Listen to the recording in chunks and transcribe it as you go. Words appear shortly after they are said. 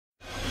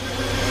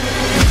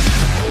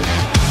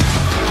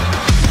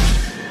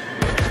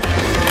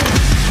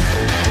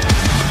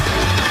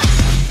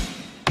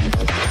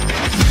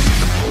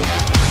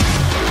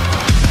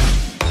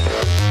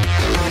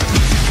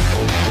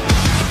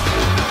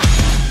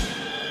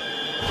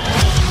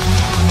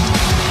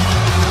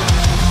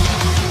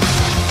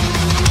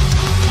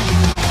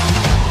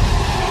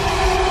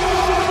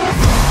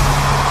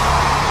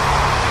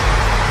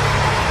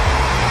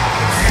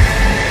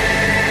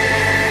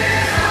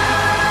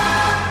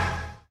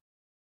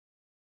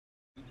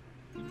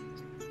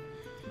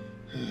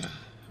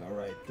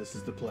this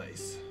is the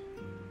place.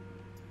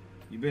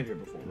 You've been here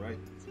before, right?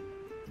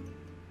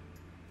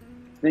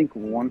 I think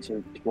once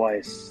or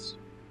twice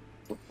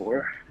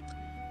before.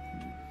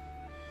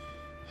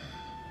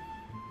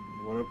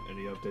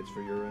 Any updates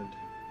for your end?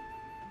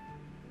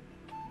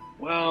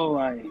 Well,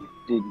 I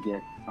did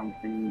get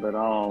something, but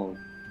I'll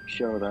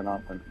show that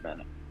off in a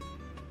minute.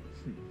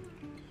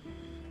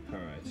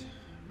 Alright.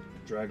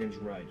 Dragon's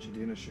right.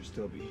 Shadina should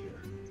still be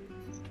here.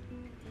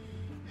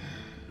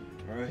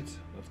 Alright,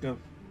 let's go.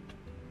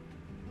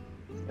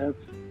 Yep.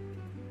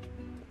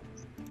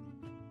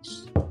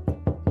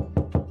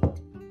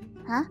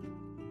 Huh?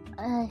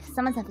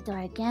 Someone's at the door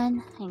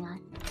again. Hang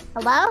on.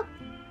 Hello?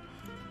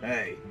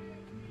 Hey.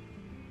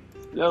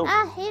 Yo.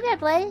 Ah, hey there,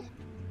 Blade.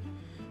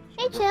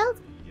 Hey, Chilled.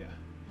 Yeah.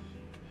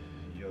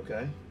 You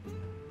okay?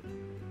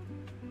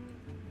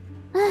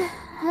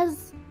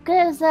 As good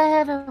as I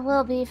ever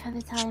will be for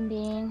the time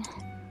being.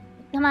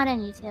 Come on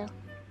in, you two.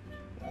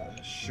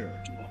 Sure.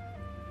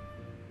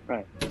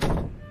 Right.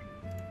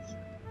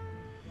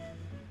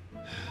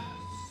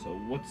 So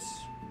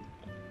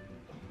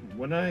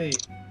when I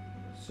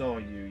saw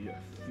you,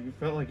 you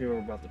felt like you were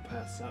about to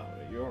pass out.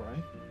 Are you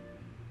alright?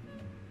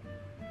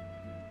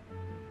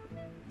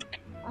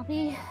 I'll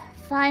be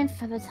fine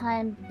for the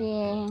time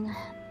being,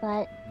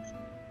 but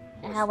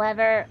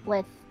however,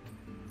 with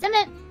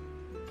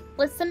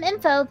some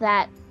info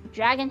that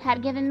Dragon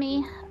had given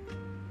me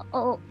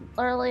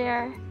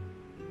earlier,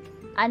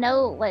 I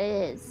know what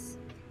it is.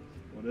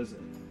 What is it?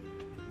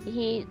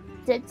 He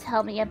did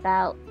tell me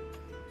about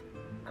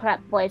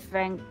Corrupt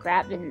Boyfriend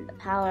grabbing the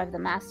power of the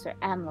Master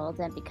Emerald,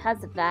 and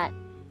because of that,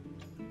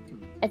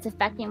 it's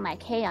affecting my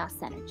chaos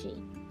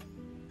energy.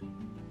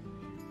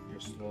 You're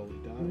slowly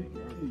dying,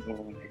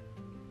 right?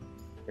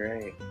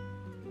 Great.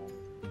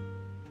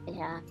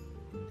 Yeah.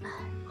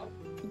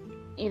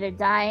 Either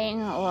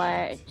dying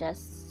or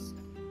just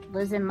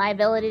losing my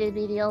ability to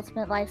be the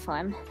ultimate life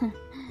form.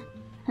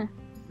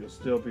 You'll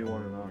still be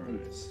one in our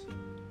eyes.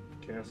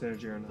 Chaos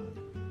energy or not.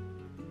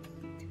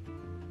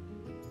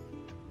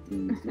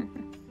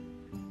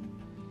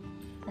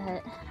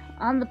 But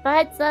on the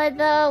bright side,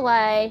 though,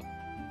 I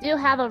do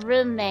have a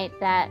roommate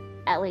that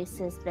at least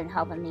has been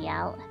helping me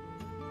out.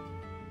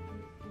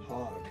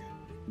 Hog.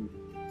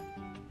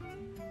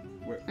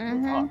 Where,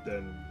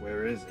 then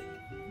where is he?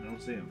 I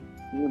don't see him.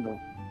 You know.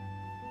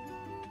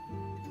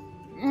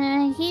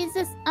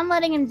 I'm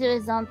letting him do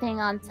his own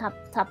thing on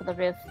top of the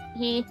roof.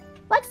 He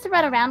likes to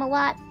run around a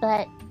lot,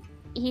 but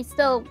he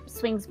still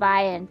swings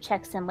by and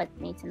checks in with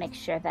me to make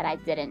sure that I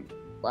didn't,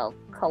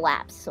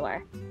 collapse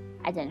or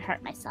I didn't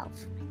hurt myself.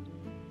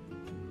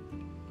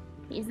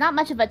 He's not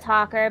much of a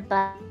talker,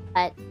 but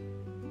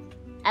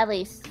at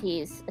least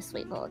he's a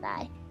sweet little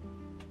guy.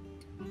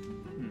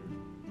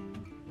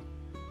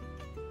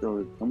 So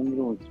is someone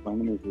going to explain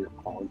to me who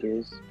Hog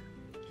is?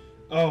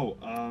 Oh,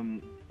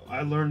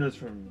 I learned this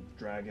from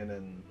Dragon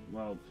and,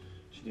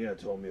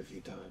 Shadina told me a few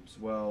times.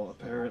 Well,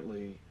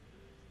 apparently,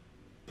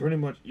 pretty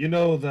much, you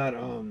know that,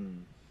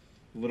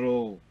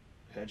 little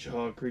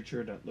hedgehog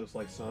creature that looks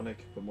like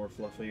Sonic, but more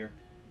fluffier?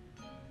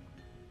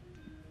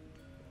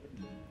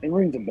 It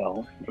rings a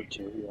bell or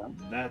two, yeah.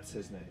 That's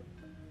his name.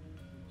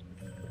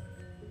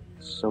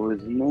 So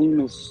his name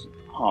is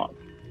Hog.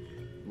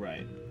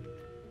 Right.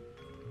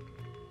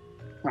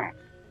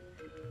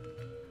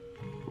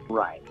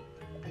 Right.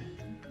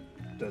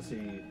 Does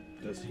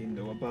he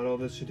know about all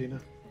this,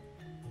 Shadina?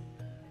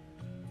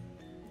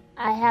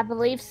 I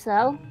believe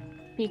so,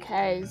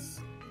 because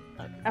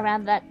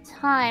around that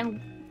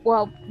time,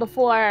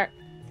 before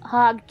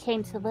Hog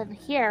came to live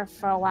here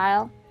for a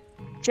while,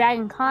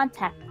 Dragon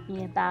contacted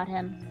me about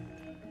him.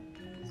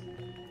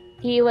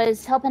 He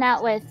was helping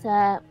out with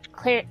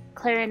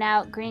clearing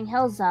out Green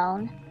Hill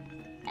Zone,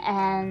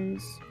 and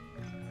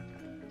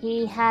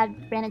he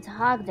had ran into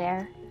Hog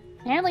there.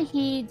 Apparently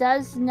he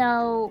does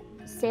know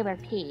Sailor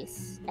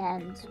Peace,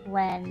 and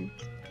when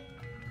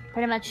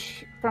pretty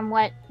much from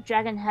what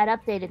Dragon had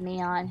updated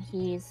me on,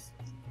 he's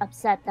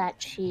upset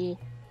that she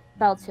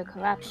fell to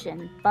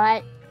corruption,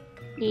 but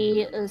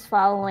he was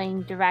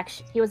following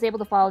direction. He was able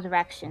to follow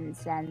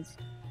directions and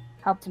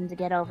helped him to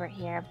get over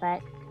here.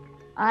 But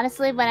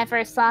honestly, when I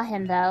first saw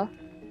him, though,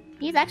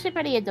 he's actually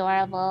pretty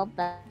adorable.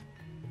 But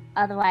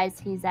otherwise,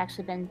 he's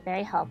actually been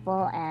very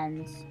helpful,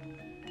 and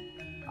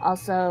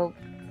also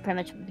pretty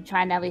much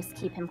trying to at least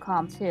keep him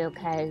calm too.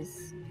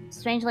 Because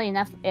strangely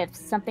enough, if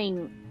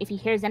he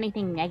hears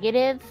anything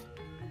negative,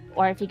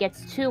 or if he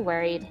gets too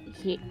worried,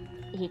 he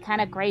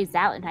kind of grays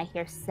out, and I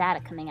hear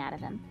static coming out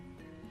of him.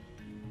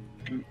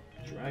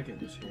 Dragon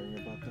was hearing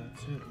about that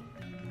too.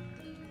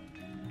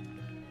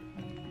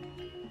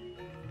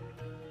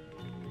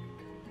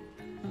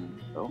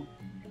 So?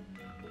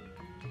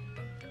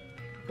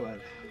 But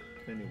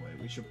anyway,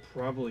 we should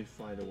probably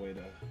find a way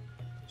to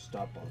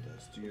stop all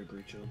this. Do you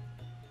agree, Chum?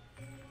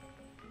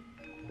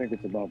 I think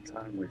it's about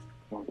time we're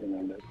talking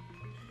on it.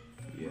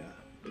 Yeah,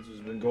 this has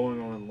been going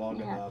on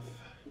long enough.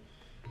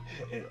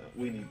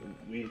 We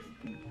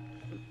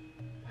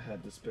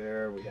had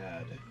despair, we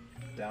had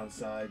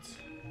downsides.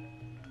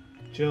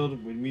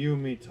 Chilled, when you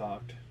and me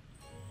talked,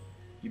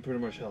 You pretty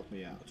much helped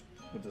me out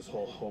with this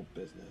whole hope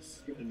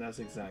business, and that's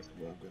exactly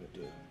what I'm gonna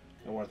do.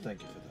 I want to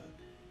thank you for that.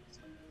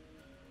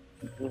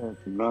 Yeah,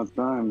 it's about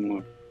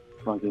time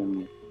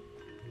fucking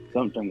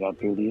something got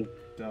through to you.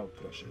 Don't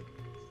push it.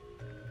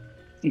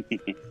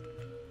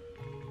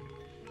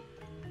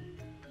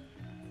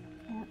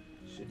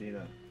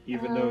 Shadina,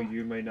 even though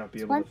you may not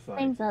be able to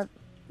fight,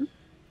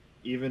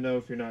 even though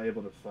if you're not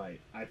able to fight,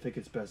 I think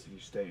it's best if you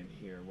stay in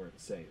here where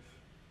it's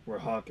safe, where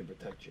Hawk can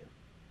protect you.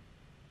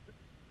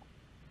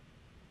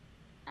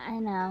 I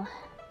know.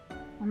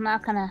 I'm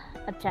not gonna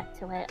object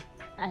to it.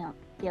 I don't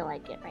feel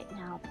like it right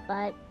now,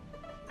 but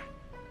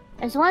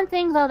there's one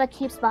thing though that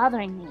keeps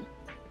bothering me.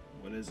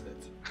 What is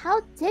it?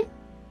 How did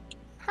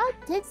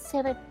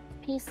Civic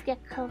Peace get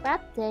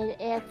corrupted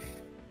if,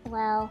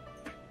 well,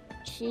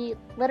 she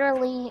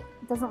literally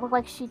doesn't look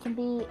like she can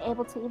be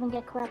able to even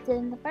get corrupted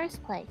in the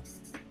first place?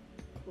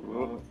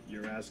 Well,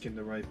 you're asking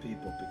the right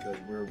people because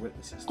we're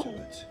witnesses to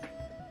it.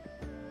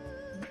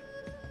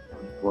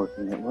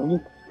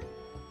 Unfortunately,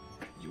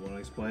 You want to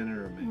explain it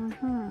or me?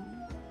 Mm-hmm.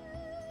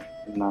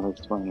 I'm not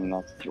explaining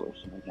that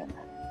situation again.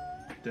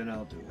 Then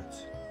I'll do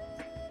it.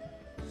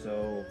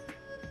 So,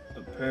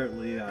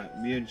 apparently,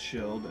 me and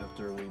Shield,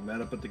 after we met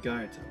up at the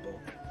Gaia Temple,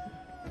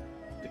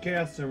 the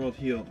Chaos Emerald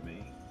healed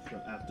me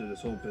after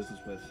this whole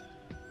business with...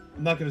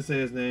 I'm not going to say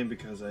his name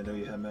because I know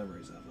you have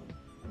memories of him,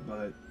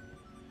 but...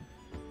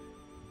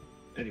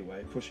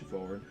 Anyway, pushing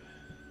forward.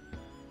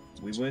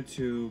 We went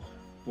to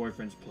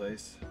Boyfriend's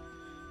place.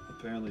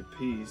 Apparently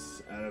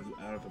Peace, out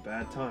of a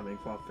bad timing,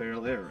 fought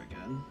Fatal Error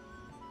again.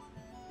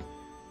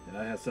 And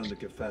I had something to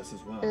confess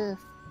as well.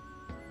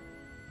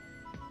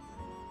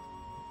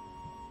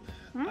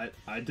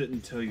 I didn't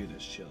tell you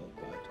this, Chill,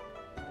 but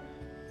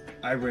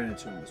I ran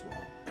into him as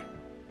well.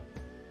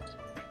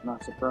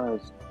 Not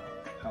surprised.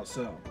 How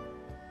so?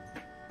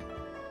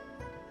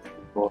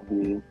 Well,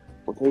 the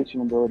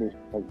flotation ability,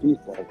 like he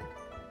said,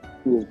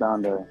 he is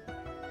bound to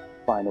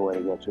find a way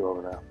to get you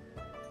over there.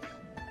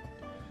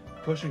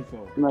 Pushing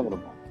forward.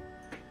 Inevitable.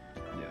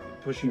 Yeah,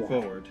 pushing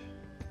forward.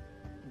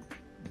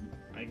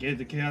 I gave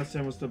the Chaos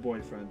Emeralds to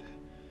Boyfriend.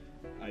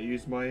 I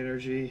used my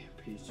energy,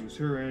 Peace used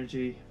her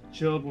energy.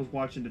 Chilled was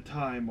watching the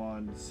time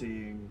on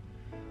seeing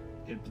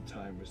if the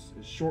time was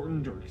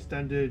shortened or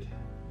extended.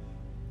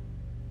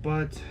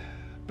 But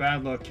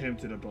bad luck came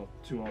to all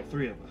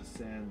three of us,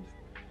 and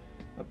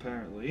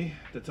apparently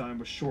the time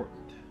was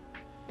shortened,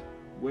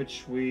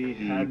 which we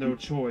had no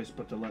choice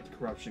but to let the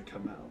corruption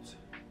come out,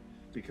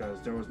 because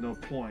there was no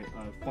point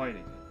of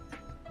fighting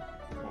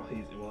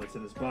it while it's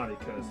in his body,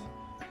 because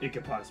it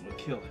could possibly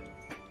kill him.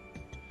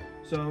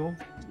 So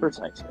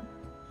Precisely.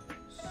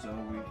 So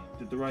we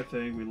did the right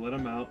thing. We let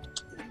him out.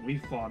 We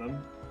fought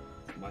him.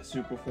 My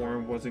super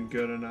form wasn't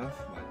good enough.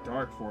 My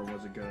dark form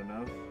wasn't good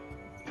enough.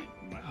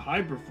 My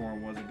hyper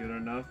form wasn't good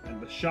enough.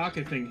 And the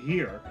shocking thing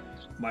here,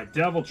 my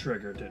devil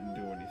trigger didn't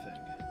do anything.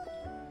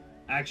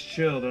 Axe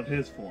chilled on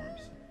his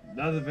forms.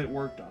 None of it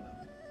worked on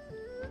him.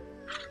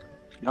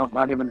 No,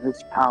 not even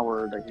his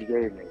power that he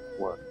gave me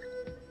worked.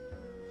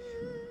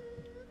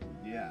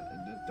 Yeah,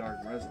 and the dark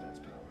resonance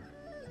power.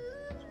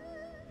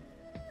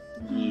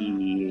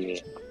 Yeah.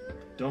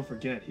 Don't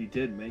forget, he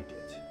did make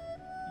it.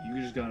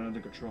 You just got it under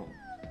control.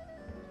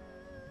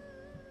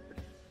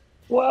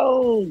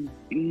 Well,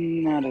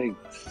 not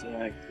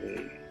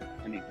exactly.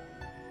 Anyway,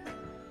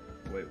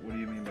 Wait, what do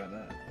you mean by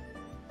that?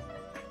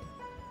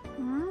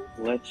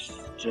 let's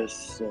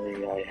just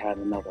say I had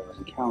another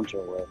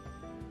encounter with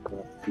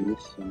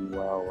Peace, and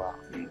well,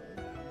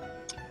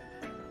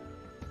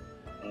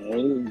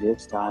 hey,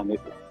 this time it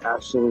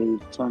actually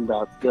turned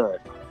out good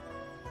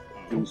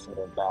instead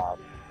of bad.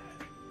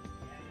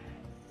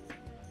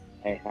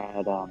 I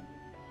had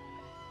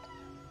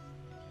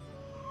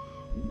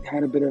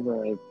a bit of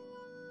a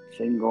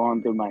thing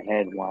going through my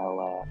head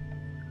while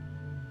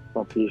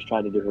Peace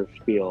tried to do her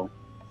spiel,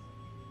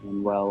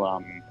 and well, I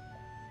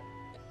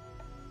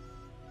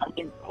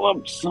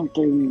developed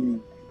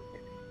something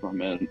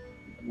from it,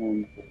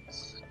 and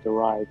it's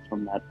derived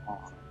from that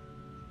power.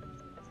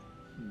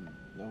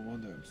 No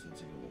wonder I'm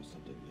sensing a little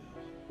something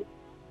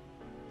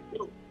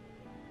new.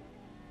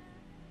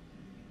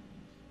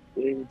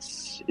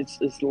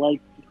 It's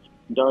like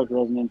dark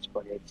resonance,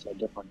 but it's a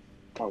different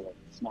color.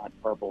 It's not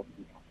purple.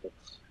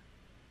 It's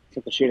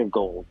like a shade of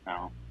gold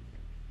now.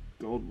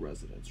 Gold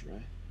resonance,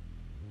 right?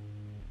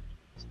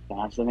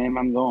 That's the name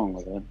I'm going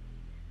with it.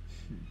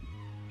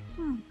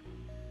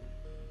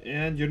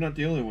 And you're not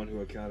the only one who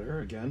encountered her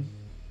again.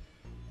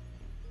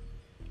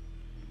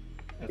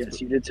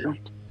 Yes, you did too.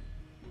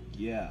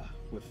 Yeah,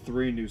 with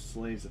 3 new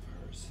slaves of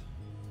hers.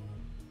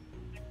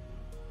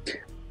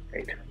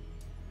 Great.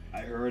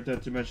 I heard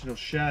that Dimensional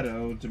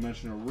Shadow,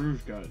 Dimensional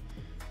Rouge got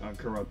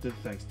corrupted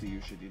thanks to you,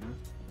 Shadina.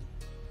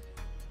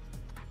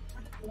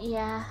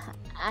 Yeah,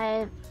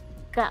 I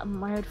got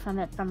word from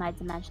it from my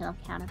dimensional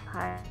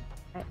counterpart.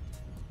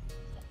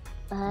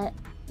 But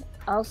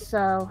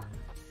also,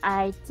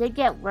 I did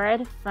get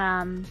word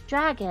from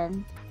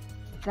Dragon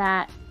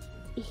that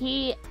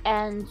he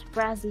and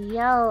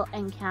Braziel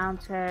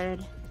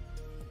encountered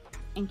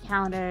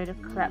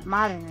corrupt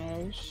Modern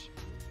Rouge,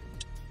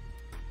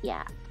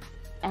 Yeah.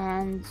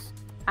 And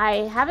I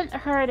haven't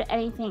heard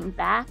anything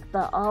back,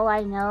 but all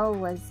I know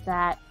was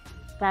that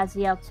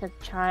Raziel took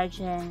charge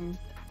in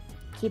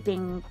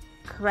keeping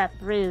Corrupt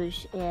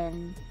Rouge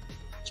in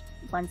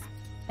one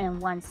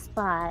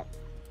spot.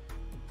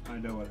 I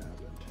know what happened.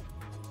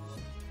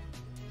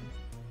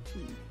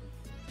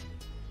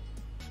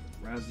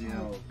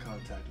 Raziel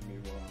contacted me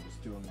while I was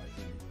doing my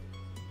thing.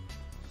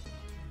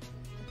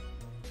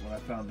 When I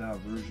found out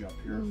Rouge got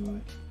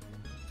purified.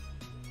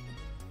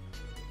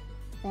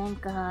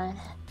 Thank God.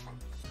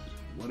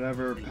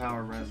 Whatever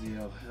power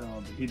Raziel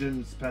held, he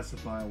didn't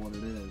specify what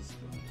it is,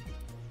 but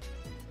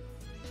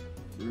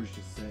Rouge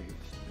is saved.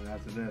 And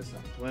after this,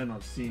 I plan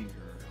on seeing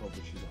her,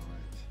 hoping she's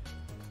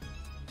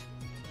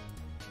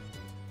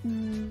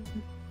alright.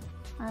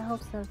 I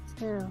hope so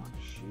too.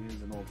 She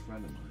is an old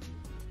friend of mine.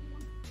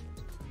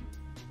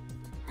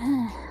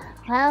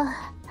 Well,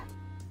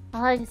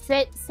 all I can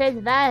say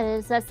to that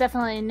is that's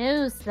definitely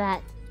news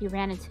that you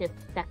ran into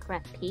that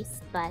correct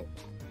piece, but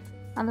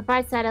on the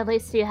bright side, at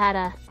least you had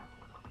at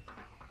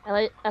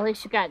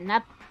least you got an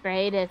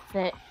upgrade if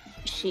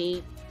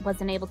she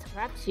wasn't able to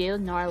corrupt you,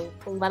 nor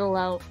let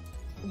alone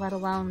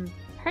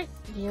hurt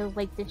you.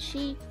 Like, did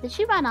she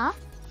run off?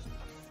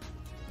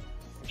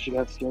 She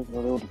got scared a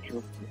little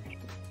bit.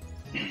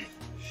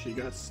 She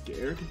got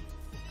scared?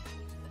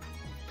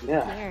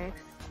 Yeah. Scared.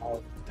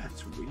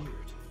 That's weird.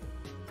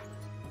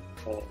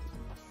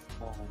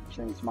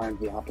 Since mine's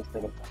the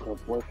opposite of her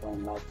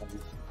boyfriend,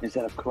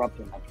 instead of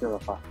corrupting, I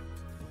purify.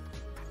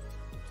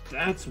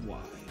 That's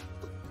why.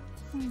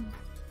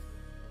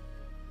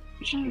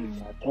 She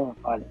got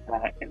terrified of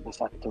that and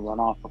decided to run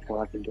off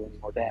before I could do any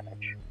more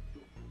damage.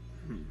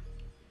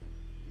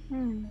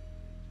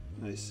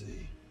 I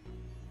see.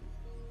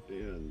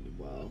 And,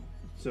 well,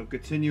 so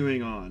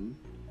continuing on,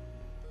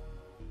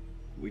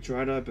 we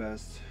tried our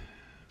best.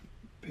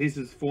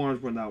 Pace's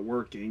forms were not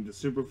working. The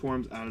super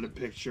forms out of the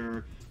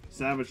picture,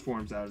 savage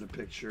forms out of the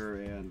picture,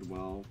 and,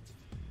 well,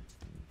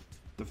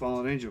 the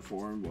fallen angel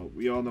form, well,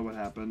 we all know what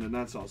happened, and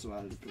that's also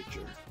out of the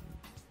picture.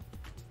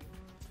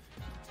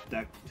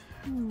 That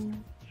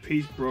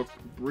Peace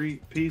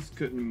Peace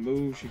couldn't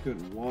move, she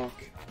couldn't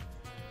walk,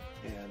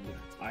 and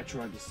I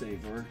tried to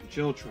save her.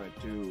 Jill tried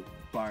to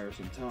buy her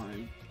some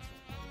time,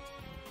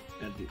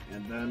 and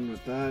then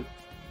with that,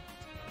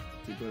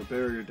 we put a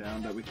barrier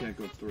down that we can't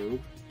go through,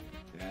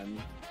 and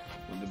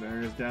when the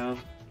barrier's down,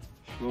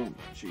 boom,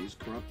 she's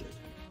corrupted.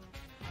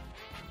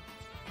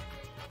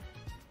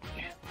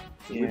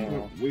 So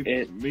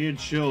me and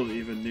Chill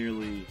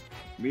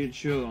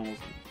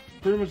almost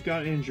pretty much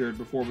got injured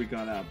before we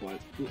got out, but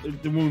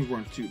the wounds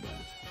weren't too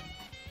bad.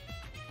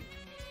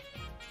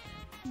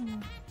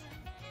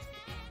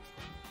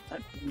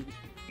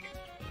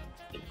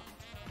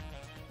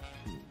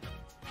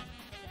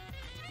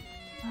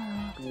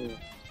 So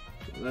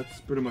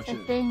that's pretty much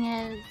it.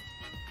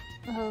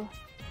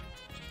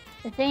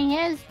 The thing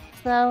is,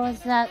 though, is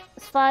that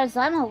as far as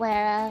I'm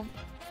aware of,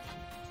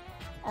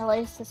 at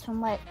least just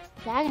from what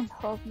Dragon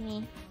told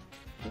me,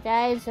 you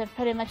guys are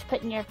pretty much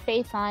putting your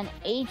faith on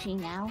aging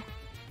now.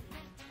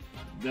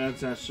 I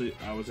was actually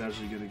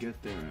gonna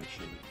get there,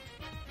 actually.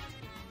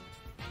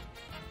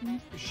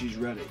 She's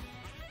ready.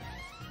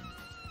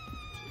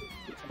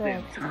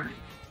 Good.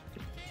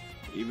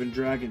 Even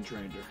Dragon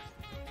trained her.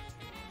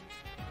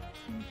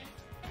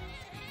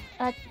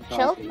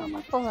 Chill?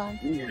 Hold on.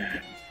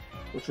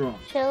 What's wrong?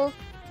 Chill.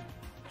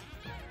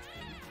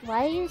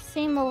 Why do you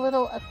seem a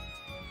little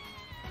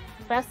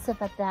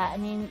aggressive at that? I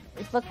mean,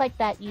 it looked like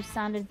that you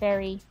sounded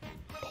very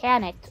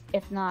panicked,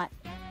 if not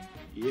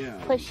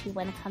pushy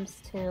when it comes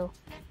to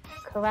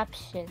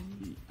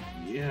corruption.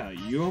 Yeah,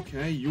 you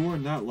okay? You are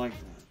not like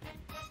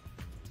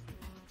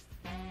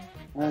that.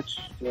 That's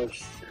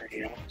just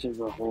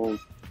a whole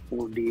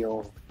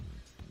ordeal.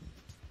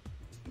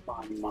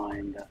 My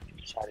mind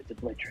decided to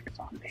play tricks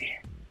on me.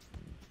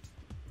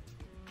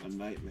 A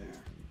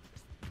nightmare.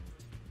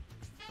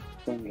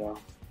 Bingo.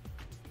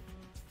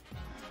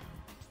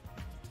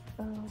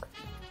 Oh.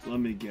 Let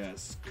me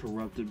guess.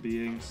 Corrupted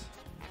beings?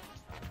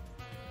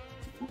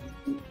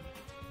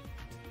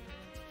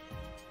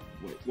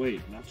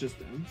 Wait, not just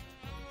them?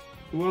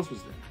 Who else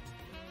was there?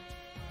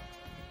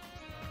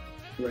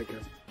 Right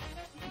there.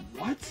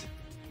 What?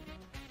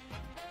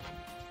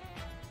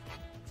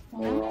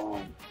 They were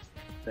all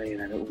saying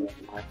that it was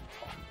my fault.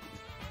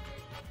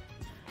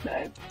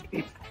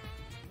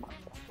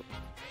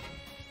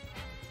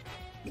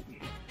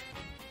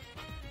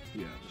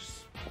 Yeah,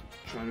 just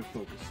try to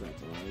focus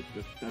up, alright?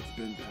 That's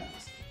been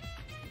passed.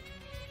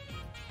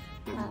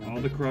 All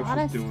the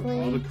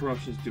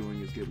corruption's doing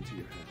is getting to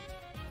your head.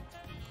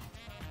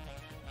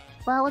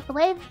 Well, with the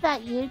way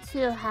that you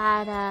two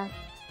had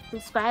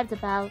described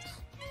about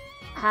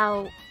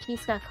how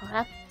Peace got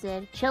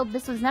corrupted, Chill,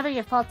 this was never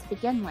your fault to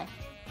begin with.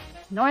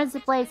 Nor is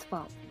it Blade's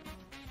fault.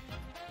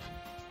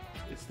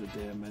 It's the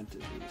damn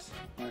entities.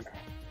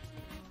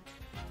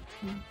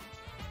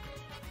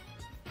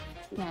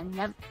 Yeah,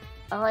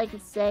 all I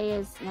can say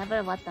is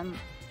never let them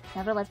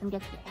get to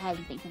your head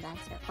and thinking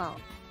that's your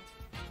fault.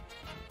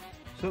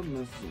 Something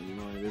messes on your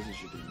mind, isn't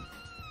Shadina?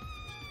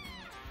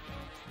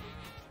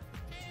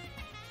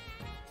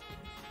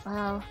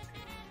 Well,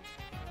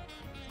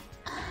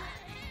 I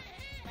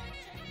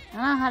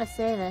don't know how to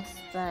say this,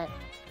 but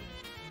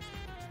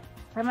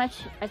pretty much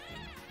I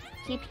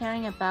keep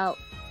hearing about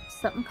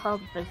something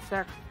called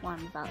Berserk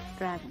form about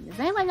dragon. Does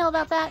anyone know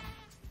about that?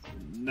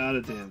 Not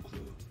a damn clue.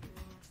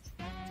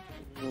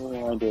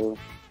 Oh, I do.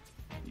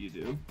 You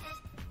do?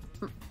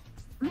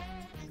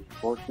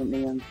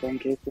 Fortunately, in some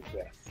cases,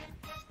 yes.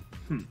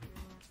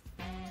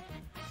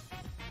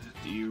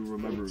 Do you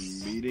remember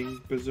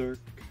meeting Berserk,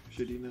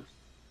 Shadina?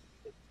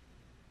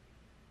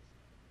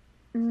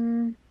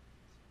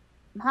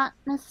 Not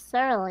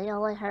necessarily.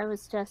 All I heard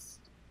was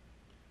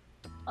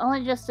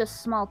only just a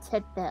small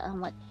tidbit on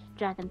what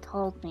Dragon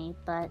told me,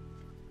 but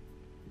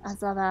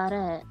that's about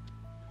it.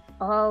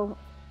 All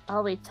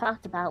we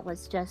talked about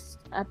was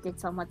just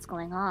updates on what's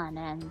going on,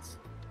 and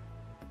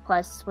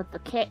plus with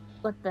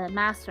the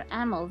master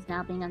animals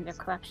now being under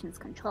Corruption's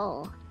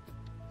control.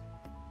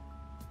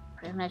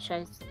 Pretty much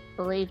I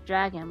believed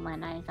Dragon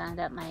when I found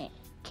out my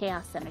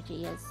chaos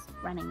energy is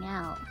running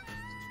out.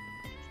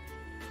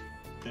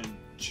 And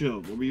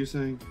Chill, what were you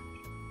saying?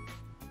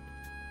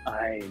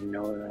 I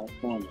know that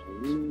one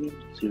really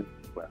too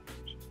well.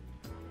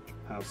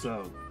 How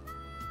so?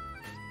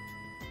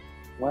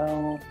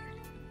 Well,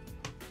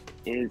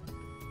 it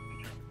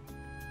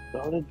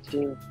started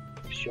to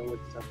show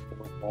itself a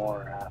little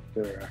more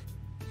after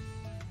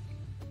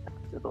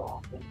the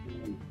whole thing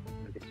in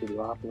the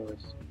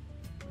Studiopolis.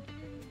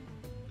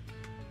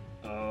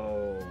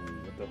 Oh,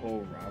 with the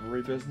whole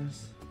robbery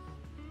business?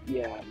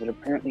 Yeah, but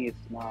apparently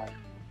it's not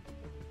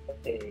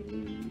a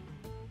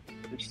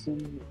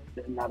person,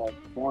 not a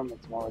form,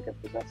 it's more like a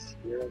possessed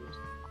spirit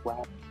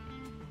crap.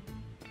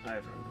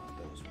 I've heard about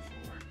those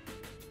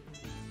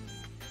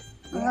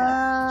before.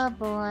 Oh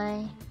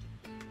boy.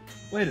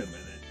 Wait a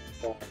minute.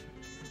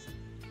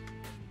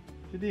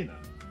 Shadina.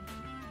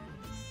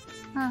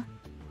 Huh.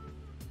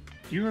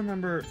 Do you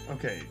remember,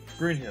 okay,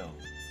 Green Hill.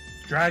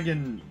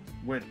 Dragon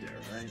went there,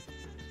 right?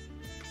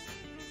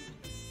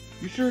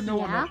 You sure no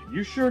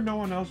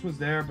one else was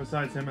there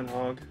besides him and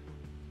Hog?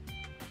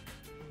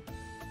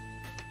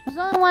 There's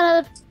only one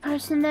other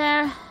person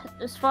there.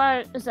 As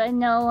far as I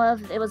know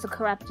of, it was a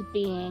corrupted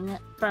being.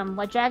 From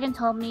what Dragon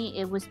told me,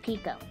 it was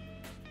Pico.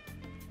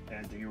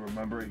 And do you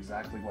remember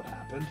exactly what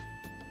happened?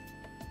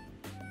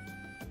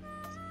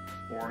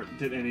 Or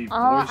did any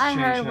voice change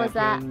happen?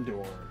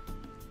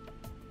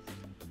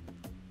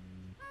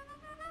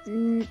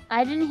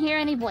 I didn't hear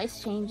any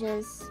voice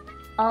changes.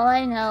 All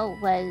I know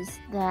was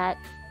that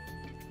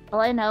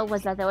there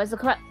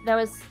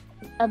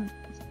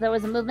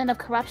was a movement of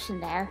corruption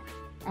there,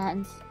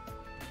 and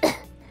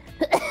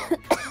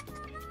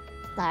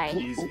sorry.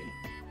 Easy.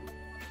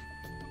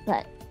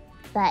 But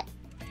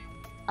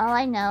all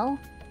I know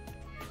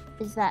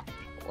is that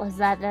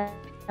there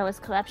was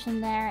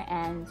corruption there,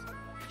 and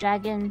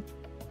Dragon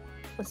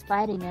was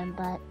fighting him.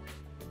 But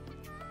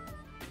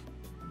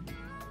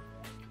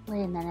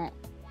wait a minute,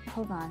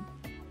 hold on.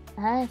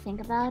 Now that I think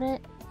about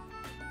it,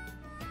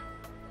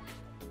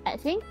 I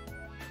think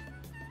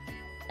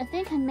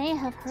I may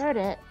have heard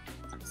it.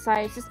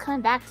 Sorry, it's just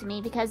coming back to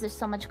me because there's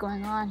so much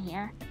going on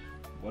here.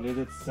 What did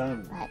it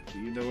sound like? Do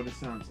you know what it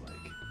sounds like?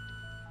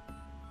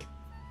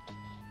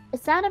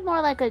 It sounded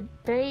more like a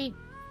very,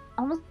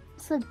 almost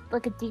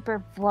like a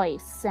deeper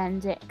voice,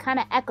 and it kind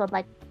of echoed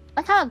like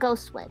how a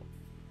ghost would.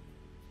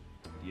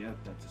 Yep,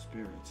 that's a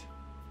spirit.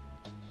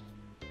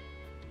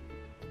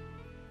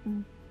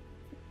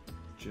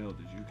 Jill,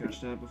 did you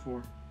catch that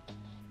before?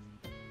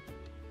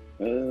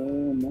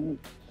 No.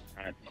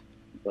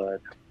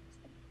 But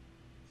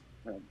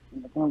the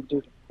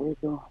conversation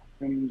Puerto,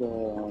 and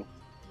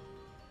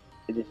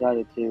they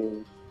decided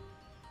to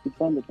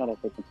try to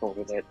take control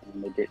of it,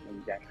 and they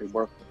didn't actually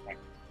work with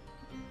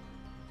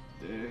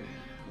it.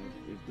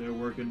 If they're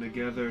working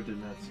together, then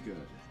that's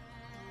good.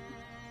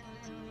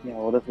 Yeah,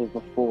 well, this was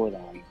before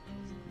that.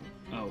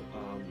 Oh,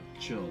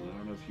 Chill, I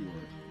don't know if you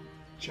were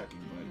checking,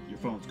 but your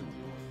phone's going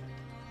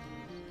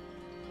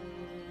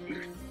off.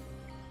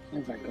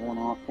 Is that going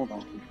off? Hold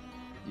on.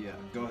 Yeah,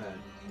 go ahead.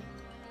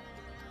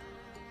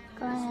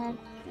 Go ahead.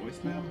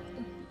 Voicemail?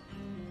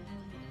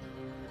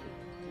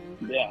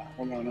 Yeah,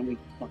 hold on, let me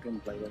fucking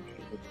play that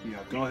shit. Yeah,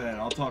 go ahead.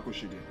 I'll talk with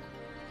Shadina.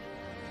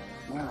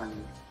 Wow.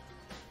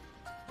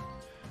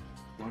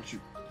 Why don't you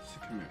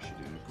come here,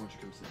 Shadina? Why don't you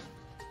come sit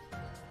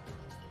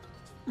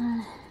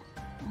down?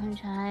 I'm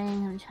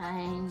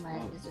trying, but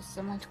there's just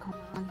so much going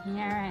on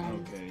here,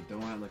 and okay,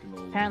 don't act like an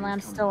old apparently lady. I'm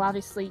Come still on.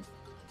 obviously.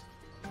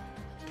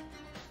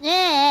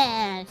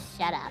 Yeah,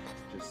 shut up.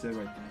 Just sit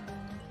right there.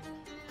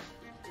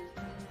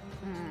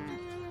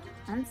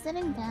 I'm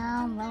sitting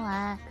down,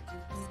 relax.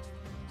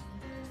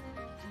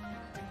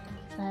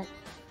 But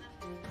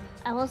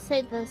I will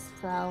say this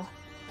though.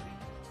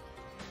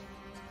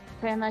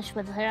 Pretty much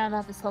with hearing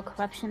about this whole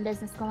corruption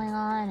business going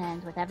on,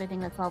 and with everything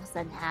that's all of a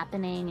sudden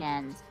happening,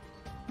 and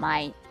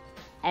my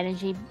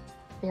energy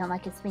feeling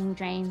like it's being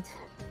drained,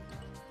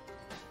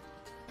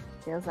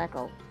 feels like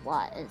a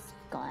lot is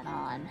going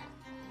on.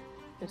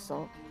 Just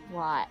a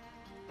lot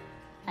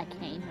I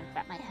can't even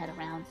wrap my head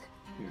around.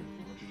 Here,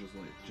 why don't you just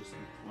lay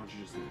why don't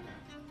you just lay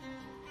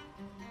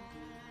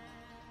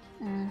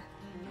down?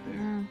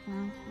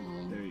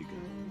 There you go.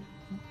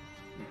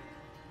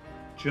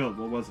 Chill,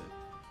 what was it?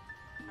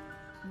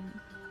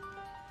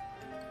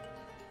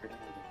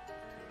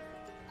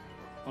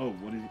 Oh,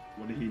 what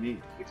did he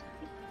need?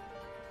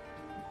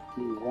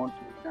 He wants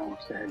me to know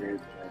where it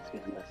is, but I see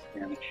this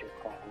damn shit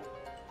problem.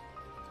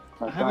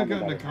 I haven't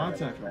gotten a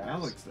contact from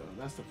Alex though.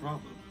 That's the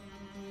problem.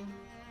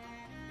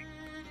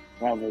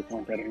 Probably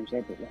contacted him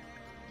separately.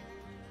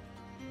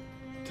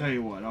 Tell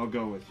you what, I'll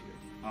go with you.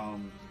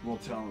 We'll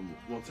tell him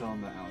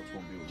that Alex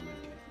won't be able to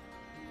make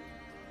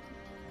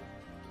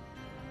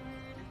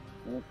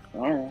it.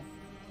 Alright.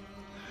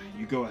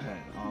 You go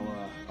ahead.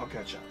 I'll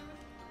catch up.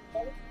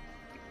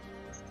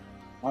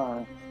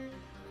 Alright.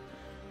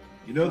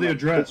 You know the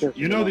address.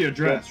 You know the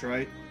address,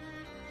 right?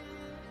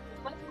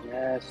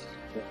 Yes.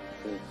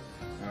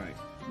 All right.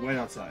 Wait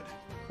outside.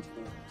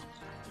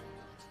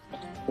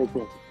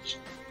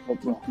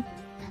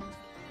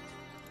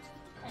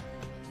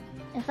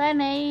 If I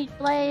may,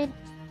 Blade,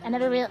 I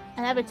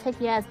never took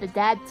you as the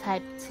dad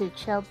type to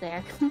chill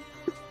there.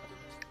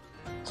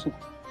 Oh,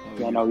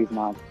 yeah, no, he's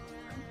not.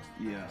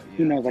 Yeah.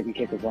 He knows I can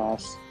kick his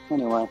ass.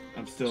 Anyway,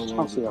 I'm still.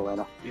 I'll see you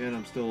later. Yeah, and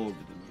I'm still over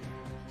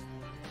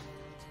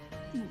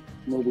them.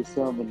 Maybe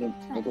so, but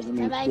it doesn't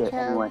mean Bye-bye, shit. Joe.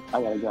 Anyway,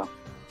 I gotta go.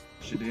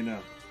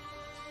 Shadina,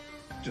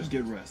 just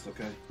get rest,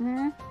 okay?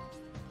 Hmm?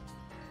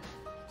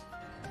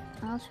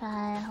 I'll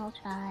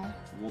try.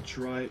 We'll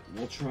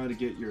try to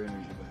get your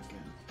energy back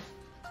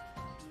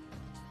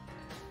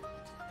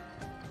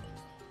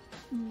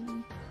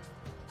in.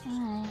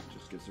 Alright.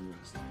 Just get some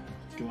rest.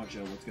 Come on,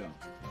 Joe. Let's go.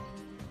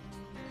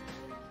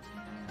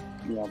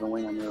 Yeah, I've been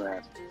waiting on your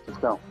ass. Let's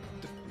go.